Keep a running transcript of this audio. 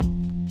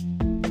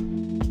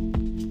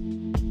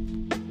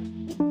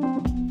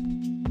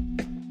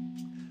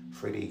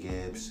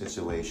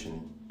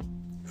situation.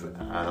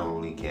 I don't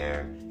really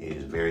care. It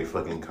is very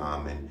fucking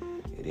common.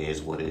 It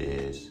is what it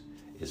is.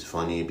 It's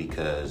funny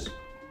because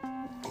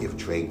if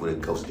Drake would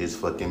have ghosted his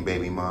fucking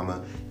baby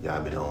mama,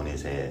 y'all been on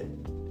his head.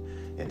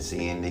 And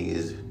seeing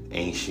niggas,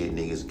 ain't shit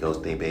niggas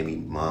ghost their baby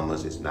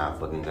mamas, it's not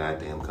fucking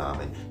goddamn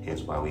common.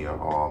 Hence why we are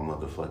all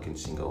motherfucking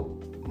single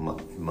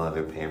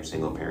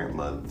parent,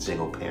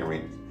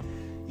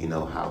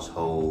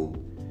 household,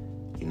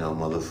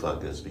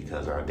 motherfuckers,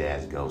 because our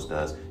dads ghost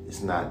us.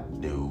 It's not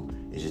new.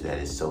 It's just that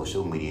it's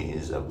social media and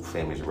it's a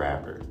famous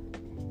rapper.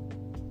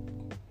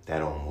 That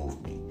don't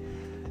move me.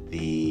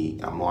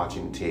 I'm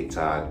watching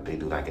TikTok, they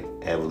do like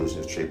an evolution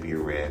of Trippie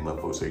Redd.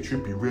 Motherfuckers say,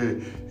 Trippie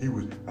Redd,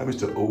 I miss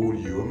the old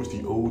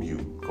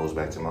you. Goes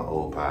back to my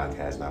old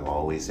podcast, and I've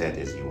always said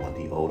this, you want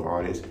the old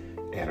artists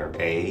that are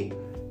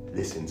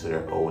listen to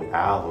their old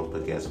albums,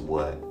 but guess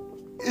what?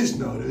 It's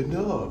not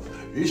enough.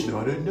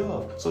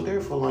 So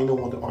therefore, I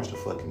don't want the artist to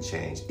fucking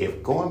change.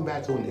 If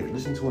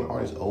listening to an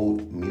artist's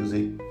old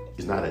music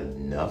is not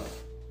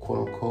enough,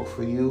 quote unquote,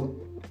 for you,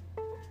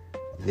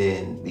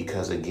 then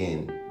because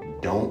again,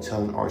 don't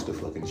tell an artist to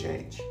fucking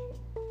change.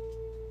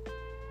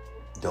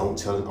 Don't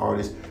tell an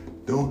artist,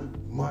 don't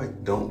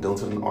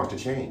tell an artist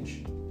to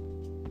change.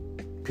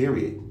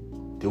 Period.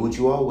 Do what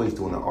you always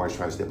do when an artist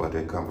tries to step out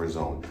their comfort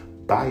zone.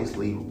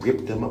 Biasly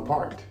rip them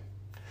apart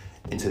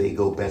until they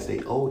go back to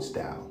their old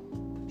style.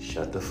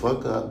 Shut the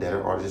fuck up that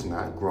an artist is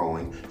not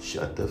growing.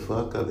 Shut the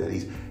fuck up that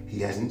he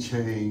hasn't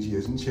changed.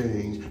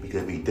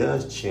 Because if he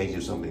does change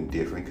to something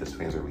different, because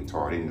fans are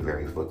retarded and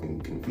very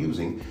fucking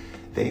confusing,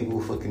 they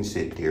will fucking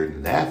sit there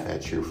and laugh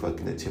at your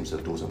fucking attempts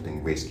of doing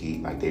something risky,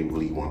 like they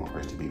really want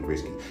artists to be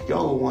risky.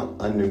 Y'all don't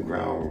want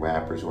underground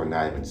rappers who are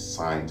not even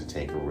signed to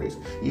take a risk.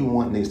 You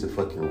want niggas to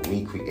fucking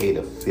recreate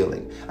a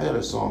feeling. I got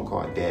a song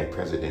called Dead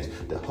Presidents.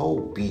 The whole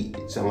beat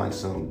sound like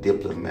some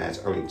Diplomats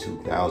early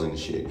 2000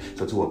 shit.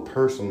 So to a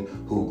person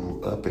who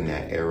grew up in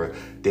that era,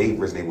 they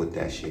resonate with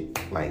that shit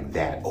like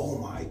that. Oh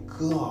my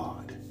God.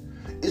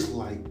 It's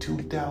like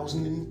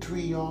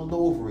 2003 all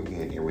over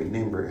again. And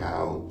remember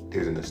how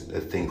there's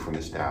a thing for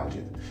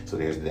nostalgia. So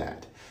there's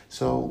that.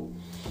 So,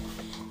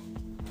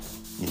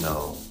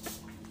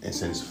 and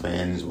since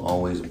fans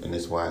always, and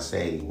that's why I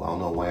say, I don't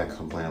know why I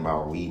complain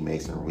about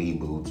remakes and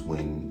reboots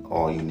when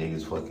all you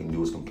niggas fucking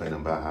do is complain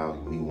about how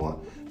we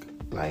want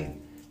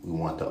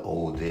the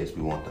old this,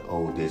 we want the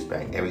old this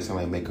back. Every time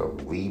I make a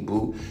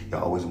reboot,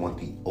 y'all always want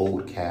the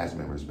old cast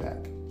members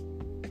back.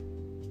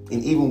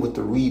 And even with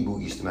the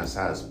reboot, you're still not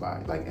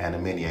satisfied. Like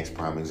Animaniacs,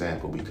 prime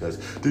example, because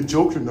the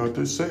jokes are not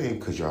the same.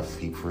 Because y'all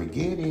keep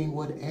forgetting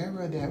what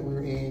era that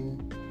we're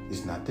in.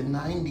 It's not the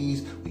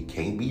 90s. We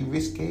can't be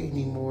risque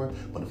anymore.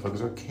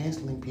 Motherfuckers are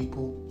canceling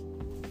people.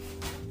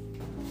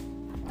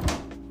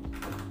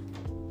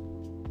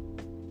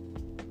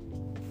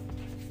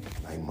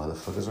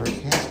 Motherfuckers are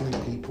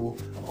canceling people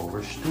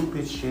over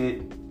stupid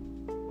shit.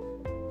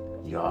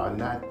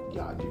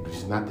 This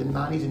is not the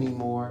 90s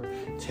anymore.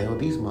 Tell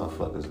these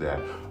motherfuckers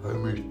that. I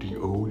miss the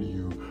old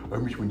you. I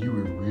miss when you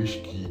were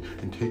risky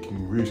and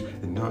taking risks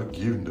and not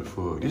giving the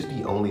fuck. This is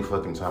the only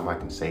fucking time I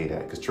can say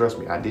that. Because trust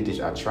me, I did this.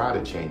 I tried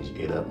to change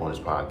it up on this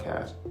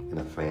podcast. And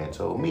a fan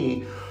told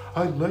me,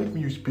 I like when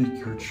you speak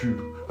your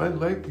truth.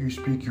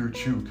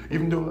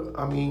 Even though,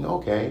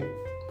 okay,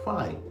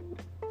 fine.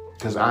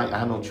 Because I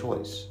have no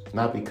choice.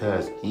 Not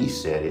because he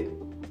said it.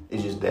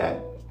 It's just that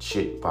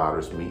shit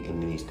bothers me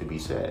and it needs to be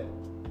said.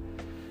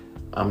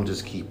 I'm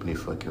just keeping it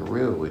fucking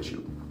real with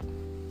you.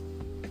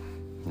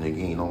 And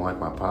again, you don't like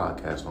my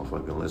podcast, don't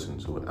fucking listen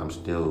to it. I'm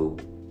still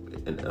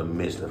in the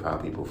midst of how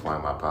people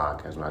find my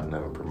podcast, and I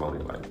never promote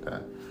it like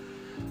that.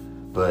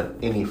 But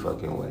any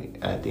fucking way,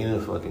 at the end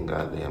of the fucking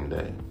goddamn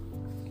day,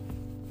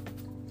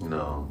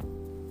 y'all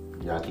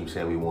keep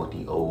saying we want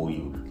the old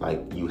you.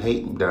 Like, you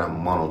hate that I'm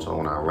monotone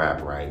when I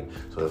rap, right?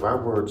 So if I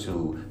were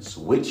to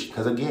switch,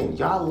 because again,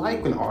 y'all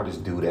like when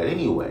artists do that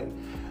anyway.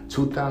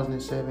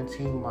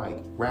 2017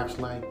 Mike raps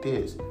like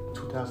this.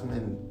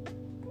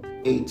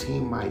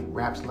 2018 Mike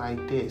raps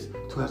like this.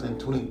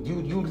 2020,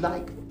 you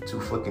like to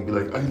fucking be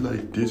like, I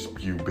like this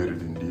you better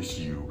than this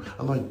you.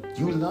 I'm like,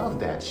 you love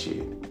that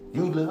shit.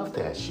 You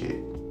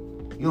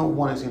don't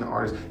want to see an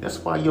artist. That's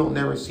why you don't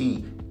never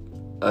see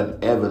an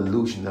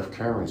evolution of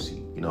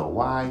Currency. You know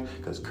why?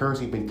 Because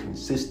Currency been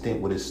consistent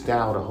with his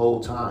style the whole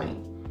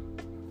time.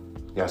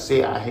 Y'all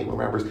say I hate when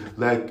rappers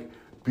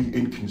be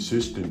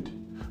inconsistent,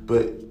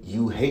 but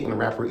you hate when a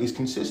rapper is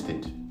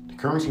consistent.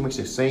 Currency makes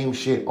the same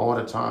shit all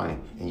the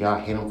time, and y'all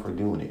hate him for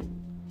doing it.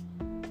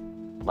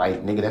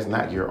 Like, nigga, that's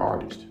not your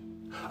artist.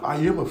 I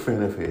am a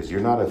fan of his. You're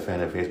not a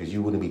fan of his because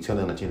you wouldn't be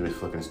telling him to change his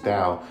fucking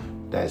style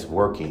that's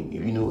working.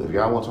 If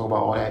y'all want to talk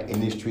about all that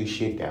industry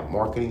shit, that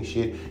marketing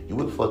shit, you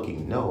would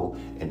fucking know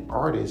an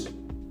artist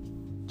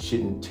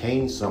shouldn't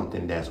change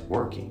something that's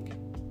working.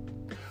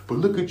 But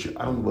look at you,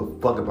 I don't give a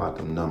fuck about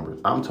them numbers.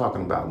 I'm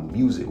talking about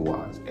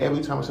music-wise.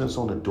 Every time I send a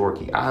song to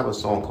Dorky, I have a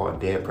song called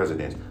Dead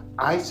Presidents.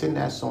 I send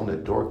that song to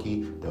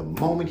Dorky, the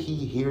moment he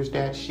hears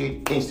that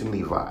shit,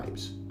 instantly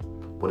vibes.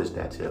 What does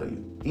that tell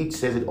you? He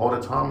says it all the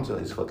time to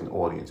his fucking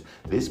audience.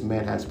 This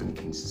man has been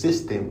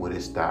consistent with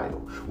his style,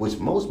 which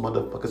most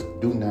motherfuckers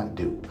do not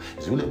do.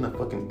 Because we live in a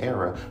fucking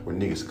era where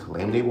niggas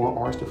claim they want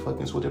artists to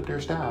fucking switch up their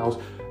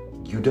styles.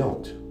 You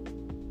don't.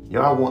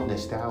 Y'all want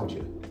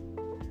nostalgia.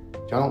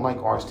 Y'all don't like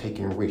artists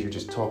taking risks. You're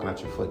just talking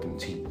out your fucking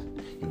teeth.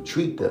 You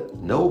treat the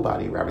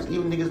nobody rappers,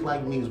 even niggas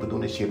like me who's been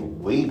doing this shit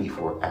way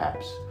before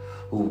apps,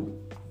 who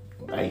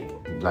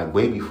like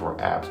way before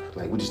apps,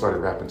 like we just started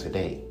rapping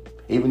today.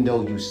 Even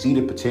though you see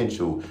the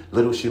potential,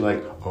 little shit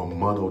like a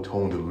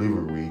monotone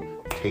delivery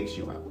takes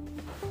you out.